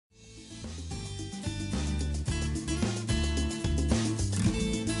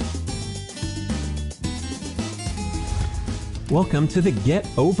Welcome to the Get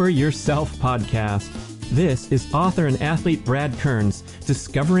Over Yourself podcast. This is author and athlete Brad Kearns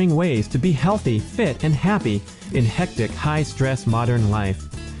discovering ways to be healthy, fit, and happy in hectic, high-stress modern life.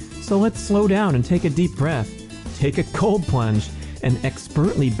 So let's slow down and take a deep breath, take a cold plunge, and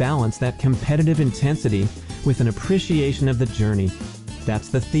expertly balance that competitive intensity with an appreciation of the journey. That's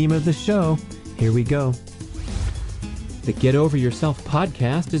the theme of the show. Here we go. The Get Over Yourself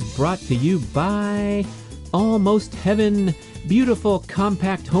podcast is brought to you by Almost Heaven, beautiful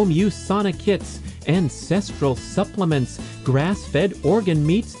compact home use sauna kits, ancestral supplements, grass-fed organ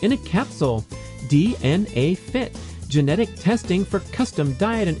meats in a capsule, DNA Fit, genetic testing for custom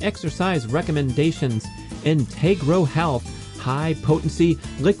diet and exercise recommendations, Integro Health, high-potency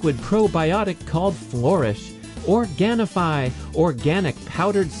liquid probiotic called Flourish, Organifi, organic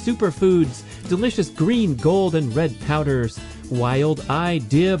powdered superfoods, delicious green, gold, and red powders, Wild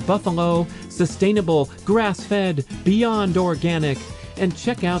Idea Buffalo, sustainable, grass-fed, beyond organic, and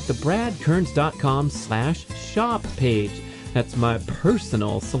check out the bradkearns.com/shop page. That's my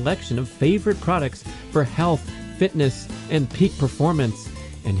personal selection of favorite products for health, fitness, and peak performance.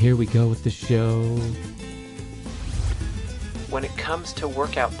 And here we go with the show. When it comes to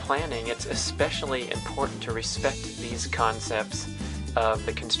workout planning, it's especially important to respect these concepts of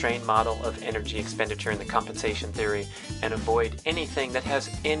the constrained model of energy expenditure and the compensation theory, and avoid anything that has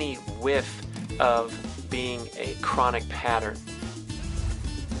any whiff of being a chronic pattern.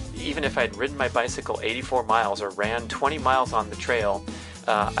 Even if I'd ridden my bicycle 84 miles or ran 20 miles on the trail,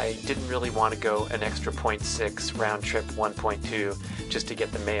 I didn't really want to go an extra 0.6 round trip 1.2 just to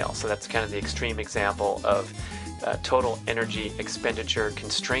get the mail. So that's kind of the extreme example of total energy expenditure,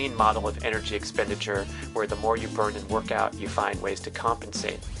 constrained model of energy expenditure, where the more you burn in workout, you find ways to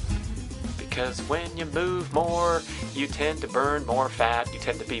compensate. Because when you move more, you tend to burn more fat, you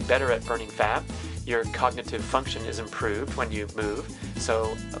tend to be better at burning fat, your cognitive function is improved when you move,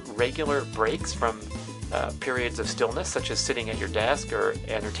 so regular breaks from periods of stillness, such as sitting at your desk or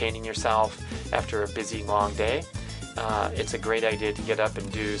entertaining yourself after a busy, long day, it's a great idea to get up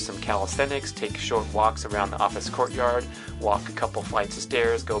and do some calisthenics, take short walks around the office courtyard, walk a couple flights of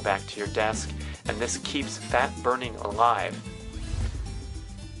stairs, go back to your desk, and this keeps fat burning alive.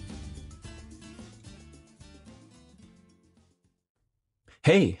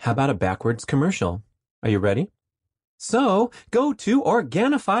 Hey, how about a backwards commercial? Are you ready? So, go to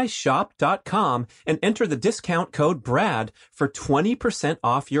OrganifiShop.com and enter the discount code BRAD for 20%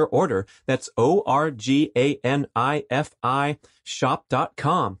 off your order. That's ORGANIFI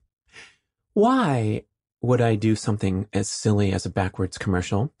shop.com. Why would I do something as silly as a backwards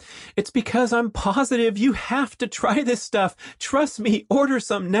commercial? It's because I'm positive you have to try this stuff. Trust me, order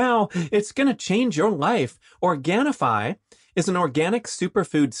some now. It's going to change your life. Organifi is an organic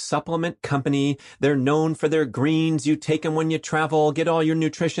superfood supplement company. They're known for their greens. You take them when you travel, get all your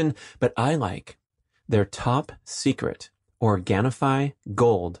nutrition. But I like their top secret Organifi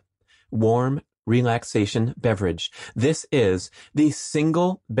Gold warm relaxation beverage. This is the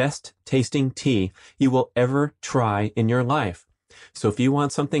single best tasting tea you will ever try in your life. So if you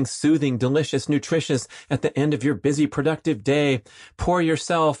want something soothing, delicious, nutritious at the end of your busy, productive day, pour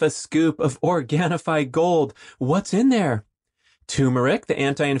yourself a scoop of Organifi Gold. What's in there? Turmeric, the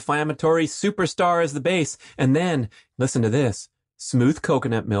anti-inflammatory superstar, is the base. And then, listen to this, smooth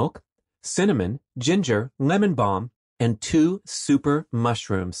coconut milk, cinnamon, ginger, lemon balm, and 2 super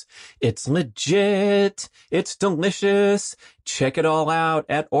mushrooms. It's legit. It's delicious. Check it all out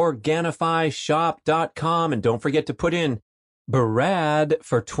at OrganifiShop.com. And don't forget to put in BRAD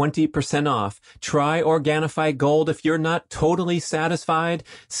for 20% off. Try Organifi Gold. If you're not totally satisfied,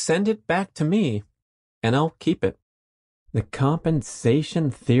 send it back to me, and I'll keep it. The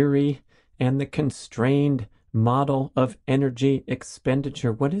compensation theory and the constrained model of energy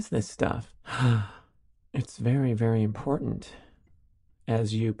expenditure. What is this stuff? It's very, very important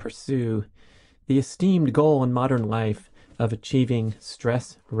as you pursue the esteemed goal in modern life of achieving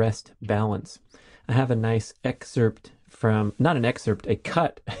stress-rest balance. I have a nice excerpt from, not an excerpt, a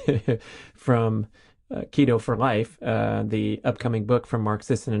cut from Keto for Life, the upcoming book from Mark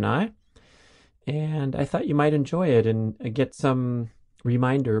Sisson and I. And I thought you might enjoy it and get some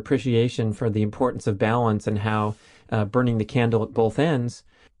reminder, appreciation for the importance of balance and how burning the candle at both ends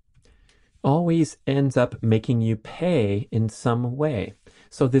always ends up making you pay in some way.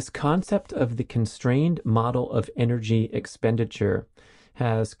 So this concept of the constrained model of energy expenditure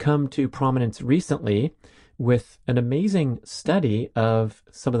has come to prominence recently with an amazing study of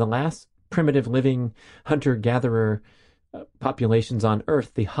some of the last primitive living hunter-gatherer populations on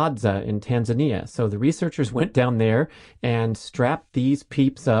Earth, the Hadza in Tanzania. So the researchers went down there and strapped these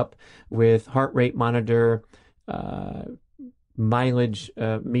peeps up with heart rate monitor, mileage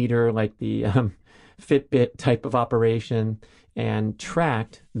meter, like the Fitbit type of operation, and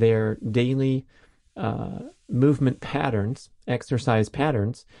tracked their daily movement patterns, exercise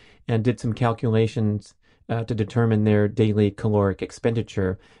patterns, and did some calculations to determine their daily caloric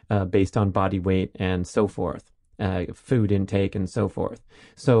expenditure based on body weight and so forth, food intake and so forth.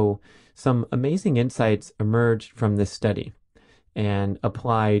 So some amazing insights emerged from this study and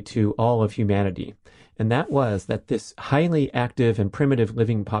apply to all of humanity. And that was that this highly active and primitive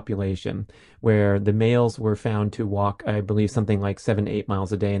living population, where the males were found to walk, I believe, something like 7 to 8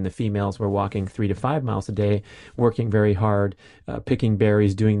 miles a day, and the females were walking 3 to 5 miles a day, working very hard, picking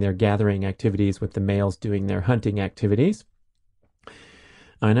berries, doing their gathering activities, with the males doing their hunting activities.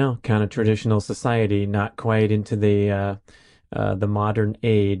 I know, kind of traditional society, not quite into the modern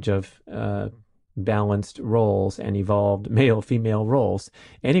age of balanced roles and evolved male-female roles.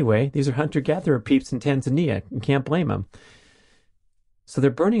 Anyway, these are hunter-gatherer peeps in Tanzania. You can't blame them. So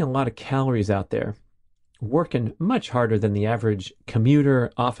they're burning a lot of calories out there, working much harder than the average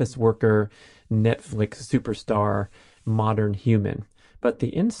commuter, office worker, Netflix superstar, modern human. But the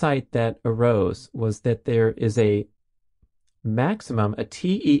insight that arose was that there is a maximum, a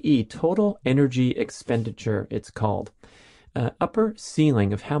TEE, total energy expenditure, it's called, upper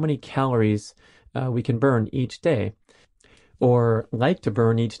ceiling of how many calories we can burn each day, or like to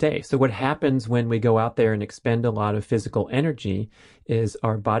burn each day. So what happens when we go out there and expend a lot of physical energy is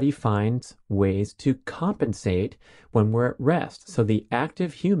our body finds ways to compensate when we're at rest. So the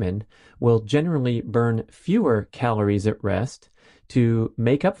active human will generally burn fewer calories at rest to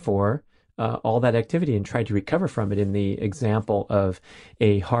make up for all that activity and try to recover from it, in the example of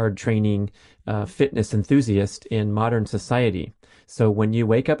a hard training fitness enthusiast in modern society. So when you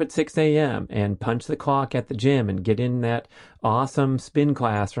wake up at 6 a.m. and punch the clock at the gym and get in that awesome spin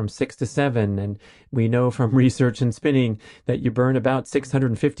class from 6 to 7, and we know from research in spinning that you burn about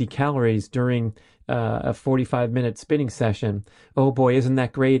 650 calories during a 45-minute spinning session. Oh boy, isn't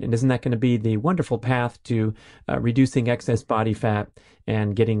that great? And isn't that going to be the wonderful path to reducing excess body fat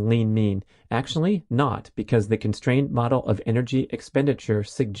and getting lean mean? Actually, not, because the constrained model of energy expenditure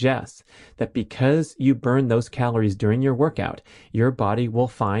suggests that because you burn those calories during your workout, your body will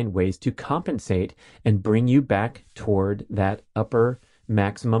find ways to compensate and bring you back toward that upper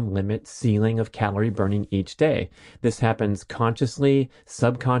maximum limit ceiling of calorie burning each day. This happens consciously,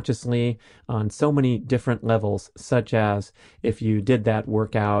 subconsciously, on so many different levels, such as if you did that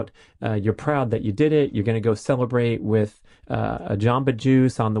workout, you're proud that you did it, you're going to go celebrate with a Jamba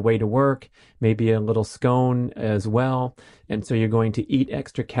Juice on the way to work, maybe a little scone as well. And so you're going to eat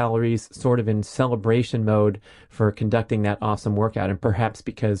extra calories sort of in celebration mode for conducting that awesome workout. And perhaps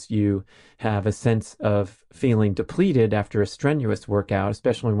because you have a sense of feeling depleted after a strenuous workout,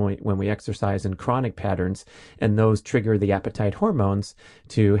 especially when we exercise in chronic patterns, and those trigger the appetite hormones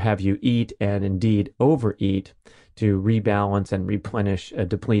to have you eat and indeed overeat to rebalance and replenish a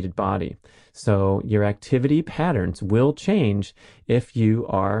depleted body. So your activity patterns will change if you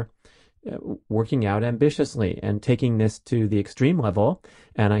are working out ambitiously and taking this to the extreme level.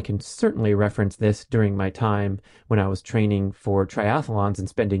 And I can certainly reference this during my time when I was training for triathlons and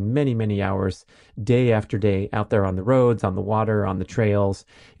spending many, many hours day after day out there on the roads, on the water, on the trails,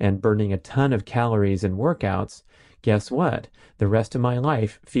 and burning a ton of calories in workouts. Guess what? The rest of my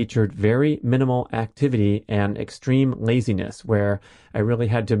life featured very minimal activity and extreme laziness, where I really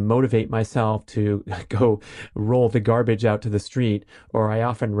had to motivate myself to go roll the garbage out to the street. Or I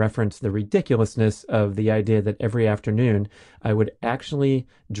often reference the ridiculousness of the idea that every afternoon I would actually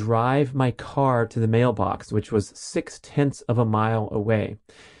drive my car to the mailbox, which was 0.6 of a mile away.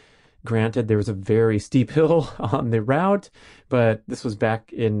 Granted, there was a very steep hill on the route, but this was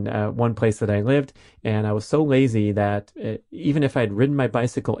back in one place that I lived, and I was so lazy that even if I'd ridden my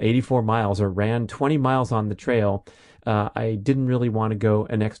bicycle 84 miles or ran 20 miles on the trail, I didn't really want to go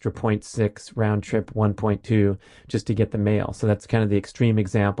an extra 0.6 round trip 1.2 just to get the mail. So that's kind of the extreme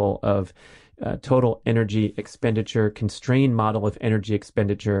example of total energy expenditure, constrained model of energy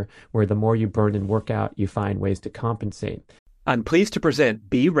expenditure, where the more you burn in workout, you find ways to compensate. I'm pleased to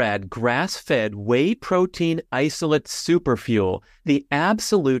present B-Rad grass-fed whey protein isolate superfuel, the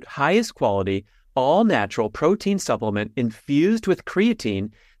absolute highest quality, all-natural protein supplement infused with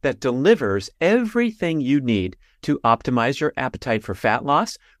creatine that delivers everything you need to optimize your appetite for fat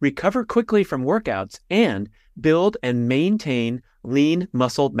loss, recover quickly from workouts, and build and maintain lean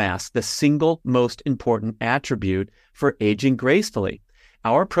muscle mass, the single most important attribute for aging gracefully.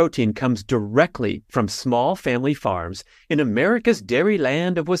 Our protein comes directly from small family farms in America's dairy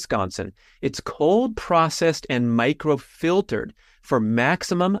land of Wisconsin. It's cold processed and microfiltered for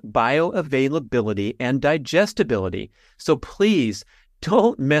maximum bioavailability and digestibility. So please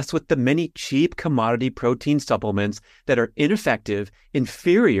don't mess with the many cheap commodity protein supplements that are ineffective,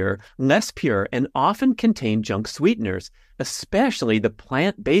 inferior, less pure, and often contain junk sweeteners, especially the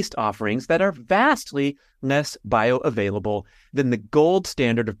plant-based offerings that are vastly less bioavailable than the gold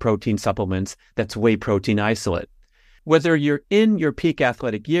standard of protein supplements, that's whey protein isolate. Whether you're in your peak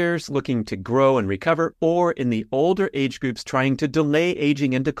athletic years looking to grow and recover, or in the older age groups trying to delay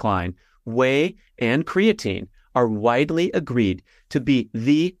aging and decline, whey and creatine are widely agreed to be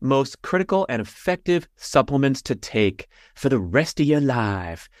the most critical and effective supplements to take for the rest of your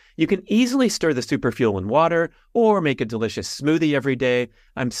life. You can easily stir the superfuel in water or make a delicious smoothie every day.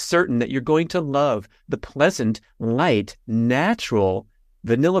 I'm certain that you're going to love the pleasant, light, natural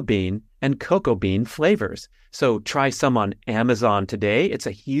vanilla bean and cocoa bean flavors. So try some on Amazon today. It's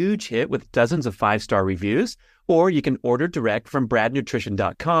a huge hit with dozens of 5-star reviews. Or you can order direct from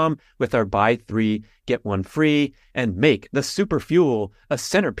bradnutrition.com with our buy 3, get 1 free, and make the superfuel a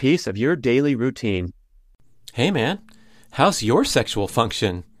centerpiece of your daily routine. Hey man, how's your sexual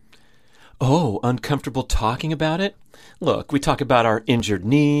function? Oh, uncomfortable talking about it? Look, we talk about our injured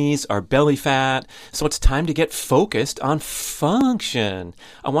knees, our belly fat, so it's time to get focused on function.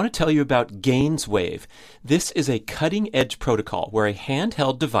 I want to tell you about GainsWave. This is a cutting-edge protocol where a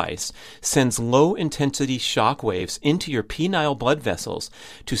handheld device sends low-intensity shock waves into your penile blood vessels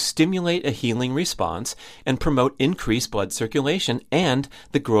to stimulate a healing response and promote increased blood circulation and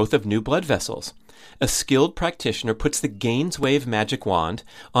the growth of new blood vessels. A skilled practitioner puts the GainsWave magic wand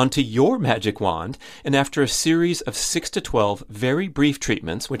onto your magic wand, and after a series of 6 to 12 very brief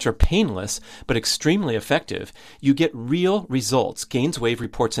treatments, which are painless but extremely effective, you get real results. GainsWave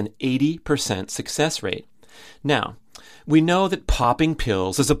reports an 80% success rate. Now, we know that popping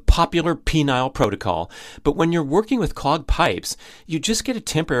pills is a popular penile protocol, but when you're working with clogged pipes, you just get a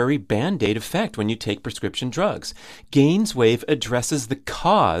temporary Band-Aid effect when you take prescription drugs. GainsWave addresses the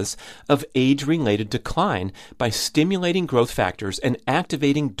cause of age-related decline by stimulating growth factors and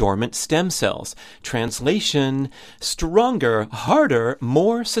activating dormant stem cells. Translation: stronger, harder,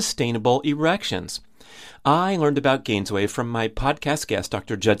 more sustainable erections. I learned about GainsWave from my podcast guest,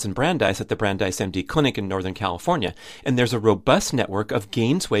 Dr. Judson Brandeis at the Brandeis MD Clinic in Northern California, and there's a robust network of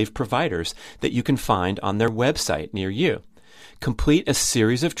GainsWave providers that you can find on their website near you. Complete a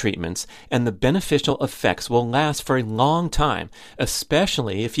series of treatments, and the beneficial effects will last for a long time,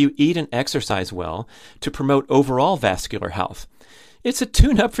 especially if you eat and exercise well to promote overall vascular health. It's a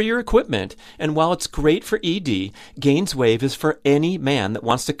tune-up for your equipment, and while it's great for ED, GainsWave is for any man that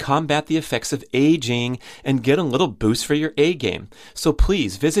wants to combat the effects of aging and get a little boost for your A-game. So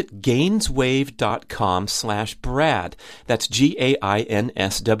please visit gainswave.com/Brad. That's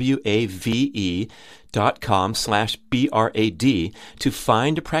GAINSWAVE.com/BRAD to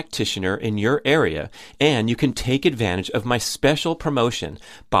find a practitioner in your area, and you can take advantage of my special promotion.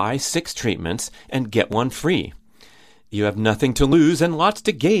 Buy 6 treatments and get 1 free. You have nothing to lose and lots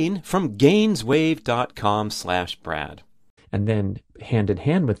to gain from gainswave.com/Brad. And then hand in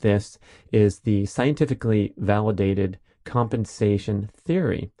hand with this is the scientifically validated compensation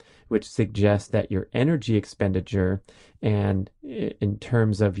theory, which suggests that your energy expenditure and in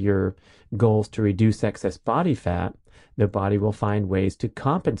terms of your goals to reduce excess body fat, the body will find ways to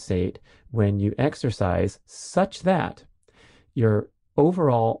compensate when you exercise such that your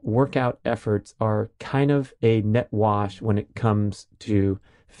overall workout efforts are kind of a net wash when it comes to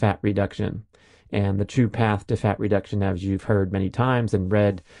fat reduction. And the true path to fat reduction, as you've heard many times and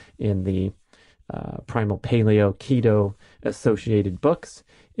read in the Primal Paleo Keto associated books,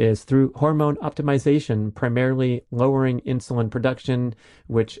 is through hormone optimization, primarily lowering insulin production,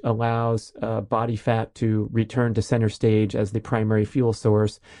 which allows body fat to return to center stage as the primary fuel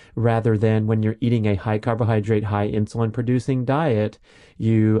source, rather than when you're eating a high carbohydrate, high insulin producing diet,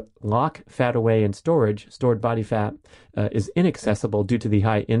 you lock fat away in storage. Stored body fat is inaccessible due to the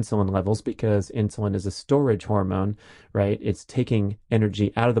high insulin levels because insulin is a storage hormone, right? It's taking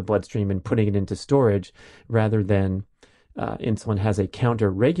energy out of the bloodstream and putting it into storage rather than insulin has a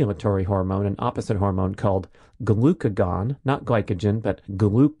counter-regulatory hormone, an opposite hormone called glucagon, not glycogen, but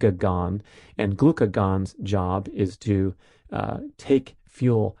glucagon. And glucagon's job is to take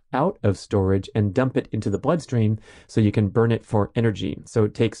fuel out of storage and dump it into the bloodstream so you can burn it for energy. So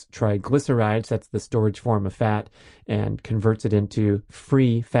it takes triglycerides, that's the storage form of fat, and converts it into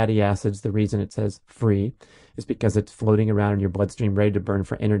free fatty acids. The reason it says free is because it's floating around in your bloodstream ready to burn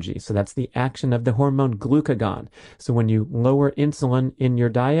for energy. So that's the action of the hormone glucagon. So when you lower insulin in your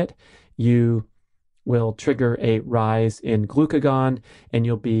diet, you will trigger a rise in glucagon, and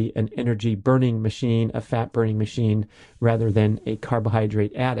you'll be an energy burning machine, a fat burning machine, rather than a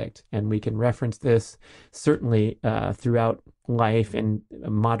carbohydrate addict. And we can reference this certainly throughout life in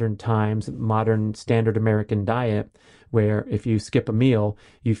modern times, modern standard American diet, where if you skip a meal,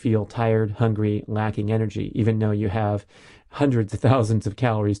 you feel tired, hungry, lacking energy, even though you have hundreds of thousands of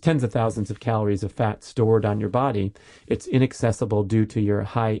calories, tens of thousands of calories of fat stored on your body. It's inaccessible due to your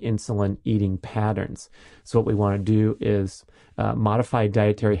high insulin eating patterns. So what we want to do is modify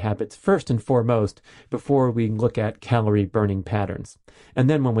dietary habits first and foremost before we look at calorie burning patterns. And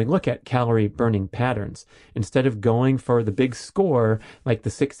then when we look at calorie burning patterns, instead of going for the big score like the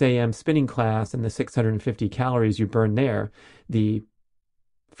 6 a.m. spinning class and the 650 calories you burn there, the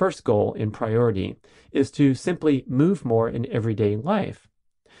first goal in priority is to simply move more in everyday life.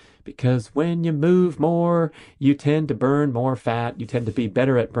 Because when you move more, you tend to burn more fat. You tend to be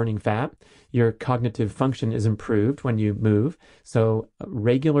better at burning fat. Your cognitive function is improved when you move. So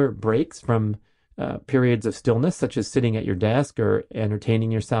regular breaks from periods of stillness, such as sitting at your desk or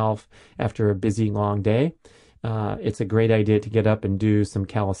entertaining yourself after a busy, long day. It's a great idea to get up and do some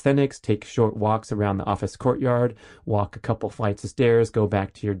calisthenics, take short walks around the office courtyard, walk a couple flights of stairs, go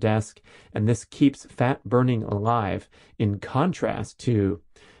back to your desk. And this keeps fat burning alive. In contrast to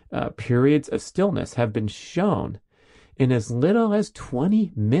periods of stillness have been shown in as little as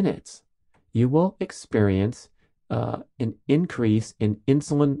 20 minutes, you will experience an increase in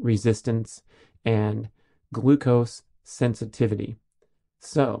insulin resistance and glucose sensitivity.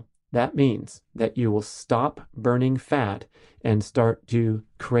 So that means that you will stop burning fat and start to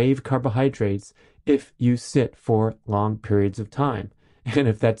crave carbohydrates if you sit for long periods of time. And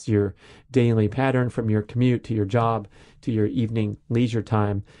if that's your daily pattern from your commute to your job to your evening leisure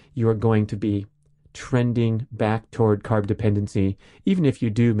time, you are going to be trending back toward carb dependency, even if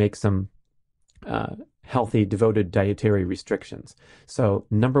you do make some healthy, devoted dietary restrictions. So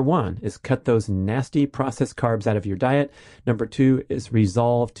number one is cut those nasty processed carbs out of your diet. Number two is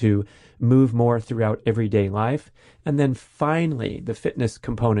resolve to move more throughout everyday life. And then finally, the fitness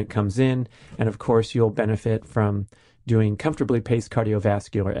component comes in. And of course, you'll benefit from doing comfortably paced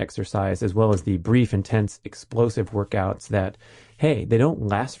cardiovascular exercise, as well as the brief, intense, explosive workouts that, hey, they don't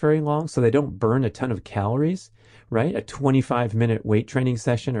last very long, so they don't burn a ton of calories, right? A 25-minute weight training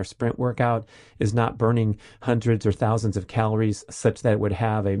session or sprint workout is not burning hundreds or thousands of calories such that it would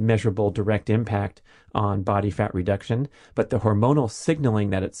have a measurable direct impact on body fat reduction. But the hormonal signaling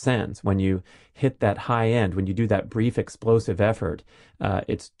that it sends when you hit that high end, when you do that brief explosive effort,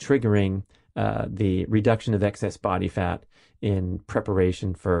 it's triggering the reduction of excess body fat in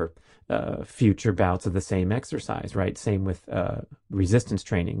preparation for future bouts of the same exercise, right? Same with resistance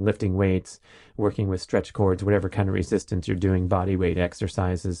training, lifting weights, working with stretch cords, whatever kind of resistance you're doing, body weight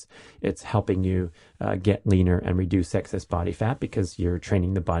exercises. It's helping you get leaner and reduce excess body fat because you're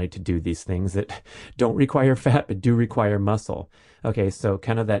training the body to do these things that don't require fat but do require muscle. Okay, so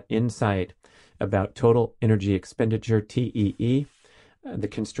kind of that insight about total energy expenditure, TEE, the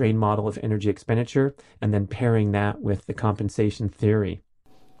constrained model of energy expenditure, and then pairing that with the compensation theory.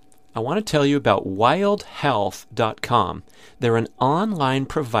 I want to tell you about wildhealth.com. They're an online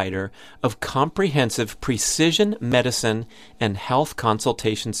provider of comprehensive precision medicine and health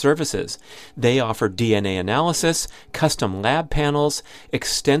consultation services. They offer DNA analysis, custom lab panels,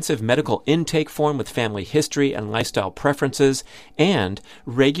 extensive medical intake form with family history and lifestyle preferences, and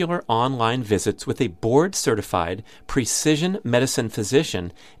regular online visits with a board-certified precision medicine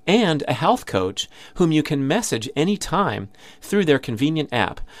physician and a health coach whom you can message anytime through their convenient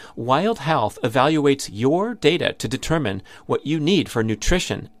app. Wild Health evaluates your data to determine what you need for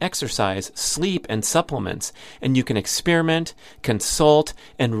nutrition, exercise, sleep, and supplements, and you can experiment, consult,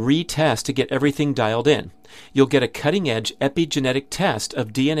 and retest to get everything dialed in. You'll get a cutting-edge epigenetic test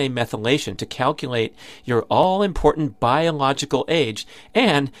of DNA methylation to calculate your all-important biological age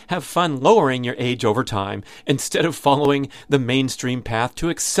and have fun lowering your age over time instead of following the mainstream path to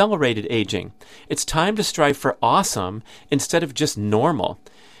accelerated aging. It's time to strive for awesome instead of just normal.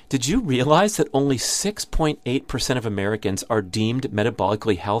 Did you realize that only 6.8% of Americans are deemed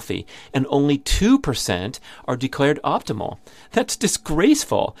metabolically healthy and only 2% are declared optimal? That's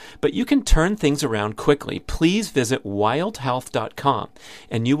disgraceful, but you can turn things around quickly. Please visit wildhealth.com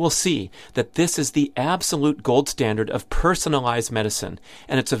and you will see that this is the absolute gold standard of personalized medicine,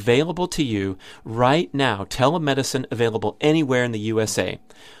 and it's available to you right now. Telemedicine available anywhere in the USA.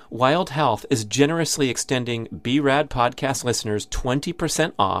 Wild Health is generously extending BRAD podcast listeners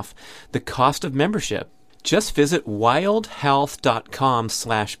 20% off the cost of membership. Just visit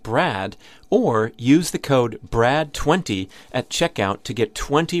wildhealth.com/Brad or use the code BRAD20 at checkout to get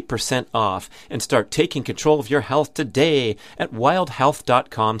 20% off and start taking control of your health today at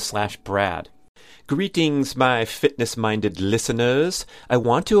wildhealth.com/Brad. Greetings, my fitness-minded listeners. I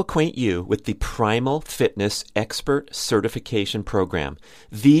want to acquaint you with the Primal Fitness Expert Certification Program,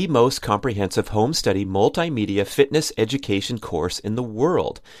 the most comprehensive home study multimedia fitness education course in the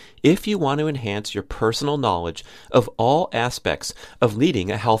world. If you want to enhance your personal knowledge of all aspects of leading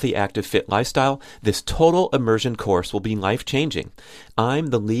a healthy, active, fit lifestyle, this total immersion course will be life-changing. I'm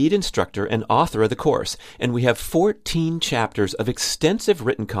the lead instructor and author of the course, and we have 14 chapters of extensive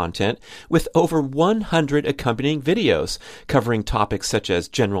written content with over 100 accompanying videos covering topics such as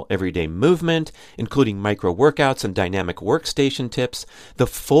general everyday movement, including micro workouts and dynamic workstation tips, the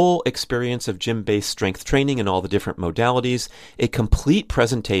full experience of gym-based strength training in all the different modalities, a complete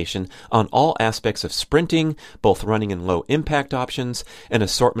presentation on all aspects of sprinting, both running and low impact options, an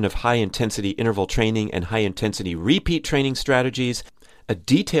assortment of high intensity interval training and high intensity repeat training strategies, a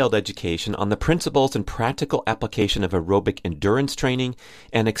detailed education on the principles and practical application of aerobic endurance training,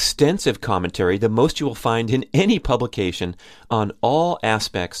 and extensive commentary, the most you will find in any publication, on all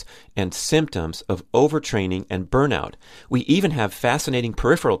aspects and symptoms of overtraining and burnout. We even have fascinating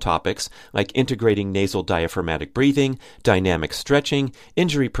peripheral topics like integrating nasal diaphragmatic breathing, dynamic stretching,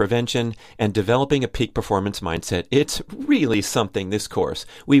 injury prevention, and developing a peak performance mindset. It's really something, this course.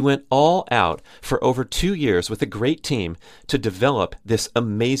 We went all out for over 2 years with a great team to develop this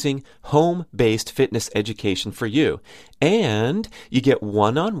amazing home-based fitness education for you. And you get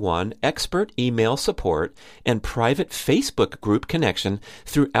one-on-one expert email support and private Facebook group connection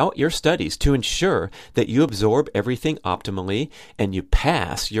throughout your studies to ensure that you absorb everything optimally and you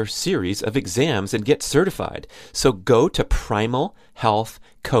pass your series of exams and get certified. So go to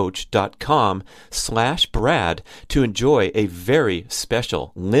primalhealthcoach.com/Brad to enjoy a very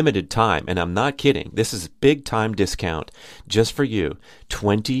special limited time. And I'm not kidding. This is a big time discount just for you.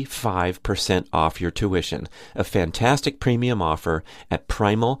 25% off your tuition. A fantastic premium offer at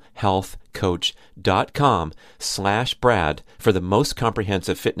primalhealthcoach.com/Brad for the most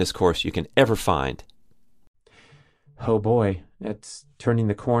comprehensive fitness course you can ever find. Oh boy, that's turning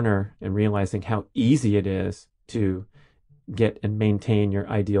the corner and realizing how easy it is to get and maintain your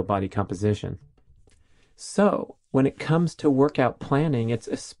ideal body composition. So, when it comes to workout planning, it's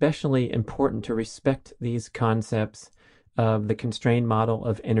especially important to respect these concepts of the constrained model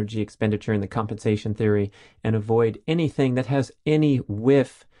of energy expenditure and the compensation theory and avoid anything that has any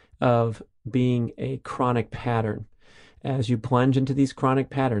whiff of being a chronic pattern. As you plunge into these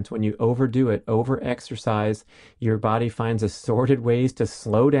chronic patterns, when you overdo it, over-exercise, your body finds assorted ways to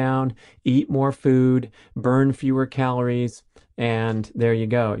slow down, eat more food, burn fewer calories, and there you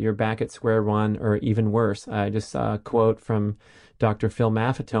go. You're back at square one, or even worse. I just saw a quote from Dr. Phil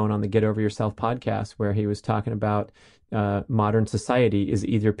Maffetone on the Get Over Yourself podcast where he was talking about modern society is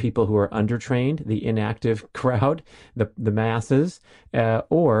either people who are undertrained, the inactive crowd, the masses,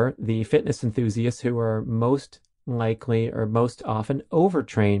 or the fitness enthusiasts who are most likely or most often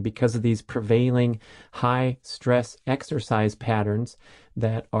overtrained because of these prevailing high stress exercise patterns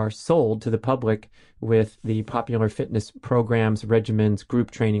that are sold to the public with the popular fitness programs, regimens,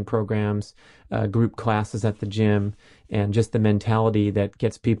 group training programs, group classes at the gym, and just the mentality that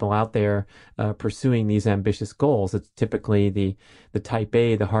gets people out there pursuing these ambitious goals. It's typically the type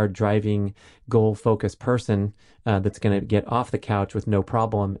A, the hard driving, goal-focused person that's going to get off the couch with no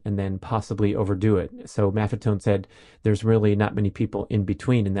problem and then possibly overdo it. So Maffetone said there's really not many people in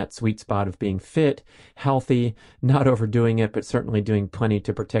between in that sweet spot of being fit, healthy, not overdoing it, but certainly doing plenty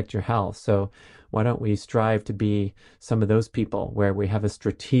to protect your health. So why don't we strive to be some of those people where we have a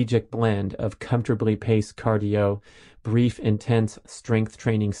strategic blend of comfortably paced cardio brief, intense strength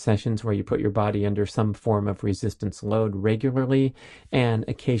training sessions where you put your body under some form of resistance load regularly, and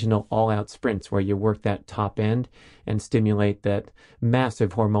occasional all-out sprints where you work that top end and stimulate that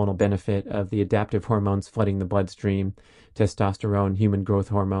massive hormonal benefit of the adaptive hormones flooding the bloodstream, testosterone, human growth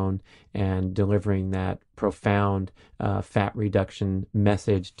hormone, and delivering that profound fat reduction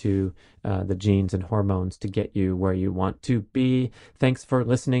message to the genes and hormones to get you where you want to be. Thanks for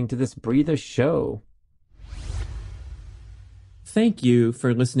listening to this Breathe Show. Thank you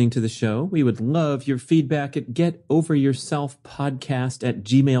for listening to the show. We would love your feedback at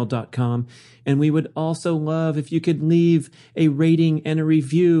getoveryourselfpodcast@gmail.com. And we would also love if you could leave a rating and a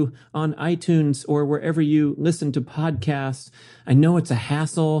review on iTunes or wherever you listen to podcasts. I know it's a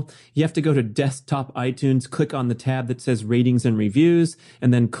hassle. You have to go to desktop iTunes, click on the tab that says ratings and reviews,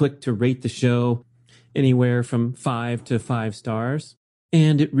 and then click to rate the show anywhere from 5 to 5 stars.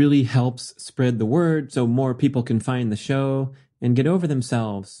 And it really helps spread the word so more people can find the show and get over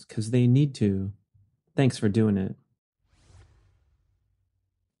themselves, because they need to. Thanks for doing it.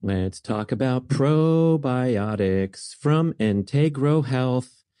 Let's talk about probiotics from Integro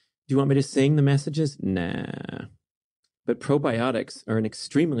Health. Do you want me to sing the messages? Nah. But probiotics are an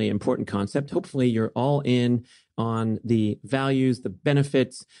extremely important concept. Hopefully you're all in on the values, the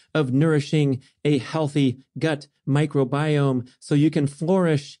benefits of nourishing a healthy gut microbiome so you can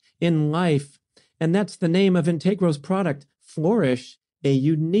flourish in life. And that's the name of Integro's product, Flourish, a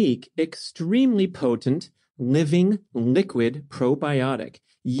unique, extremely potent, living liquid probiotic.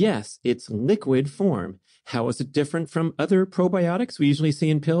 Yes, it's liquid form. How is it different from other probiotics we usually see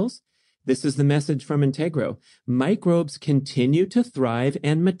in pills? This is the message from Integro. Microbes continue to thrive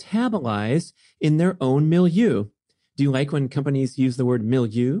and metabolize in their own milieu. Do you like when companies use the word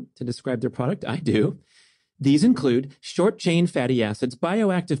milieu to describe their product? I do. These include short-chain fatty acids,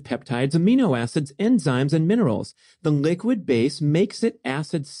 bioactive peptides, amino acids, enzymes, and minerals. The liquid base makes it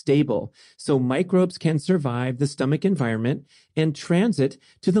acid stable, so microbes can survive the stomach environment and transit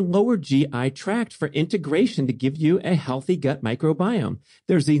to the lower GI tract for integration to give you a healthy gut microbiome.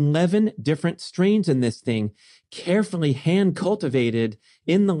 There's 11 different strains in this thing, carefully hand-cultivated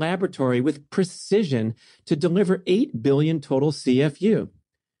in the laboratory with precision to deliver 8 billion total CFU.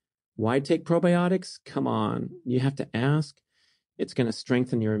 Why take probiotics? Come on, you have to ask. It's going to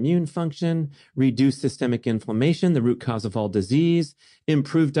strengthen your immune function, reduce systemic inflammation, the root cause of all disease,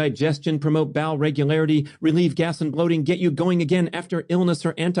 improve digestion, promote bowel regularity, relieve gas and bloating, get you going again after illness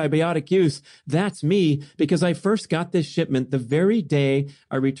or antibiotic use. That's me, because I first got this shipment the very day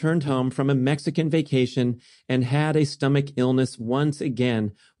I returned home from a Mexican vacation and had a stomach illness once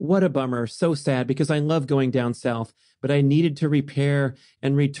again. What a bummer. So sad, because I love going down south, but I needed to repair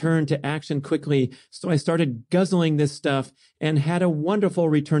and return to action quickly. So I started guzzling this stuff and had a wonderful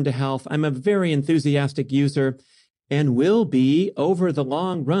return to health. I'm a very enthusiastic user and will be over the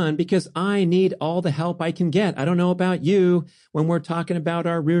long run because I need all the help I can get. I don't know about you. When we're talking about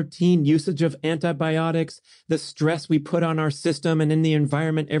our routine usage of antibiotics, the stress we put on our system and in the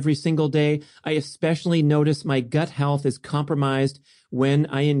environment every single day, I especially notice my gut health is compromised when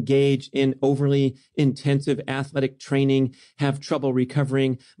I engage in overly intensive athletic training, have trouble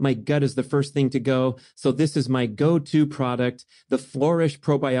recovering. My gut is the first thing to go. So this is my go-to product, the Flourish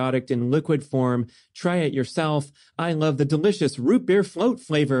probiotic in liquid form. Try it yourself. I love the delicious root beer float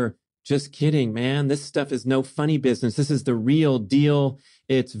flavor. Just kidding, man. This stuff is no funny business. This is the real deal.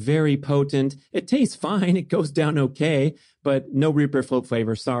 It's very potent. It tastes fine. It goes down okay, but no root beer float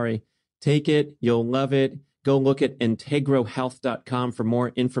flavor. Sorry. Take it. You'll love it. Go look at integrohealth.com for more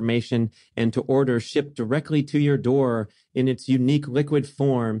information and to order shipped directly to your door in its unique liquid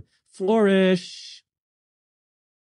form. Flourish!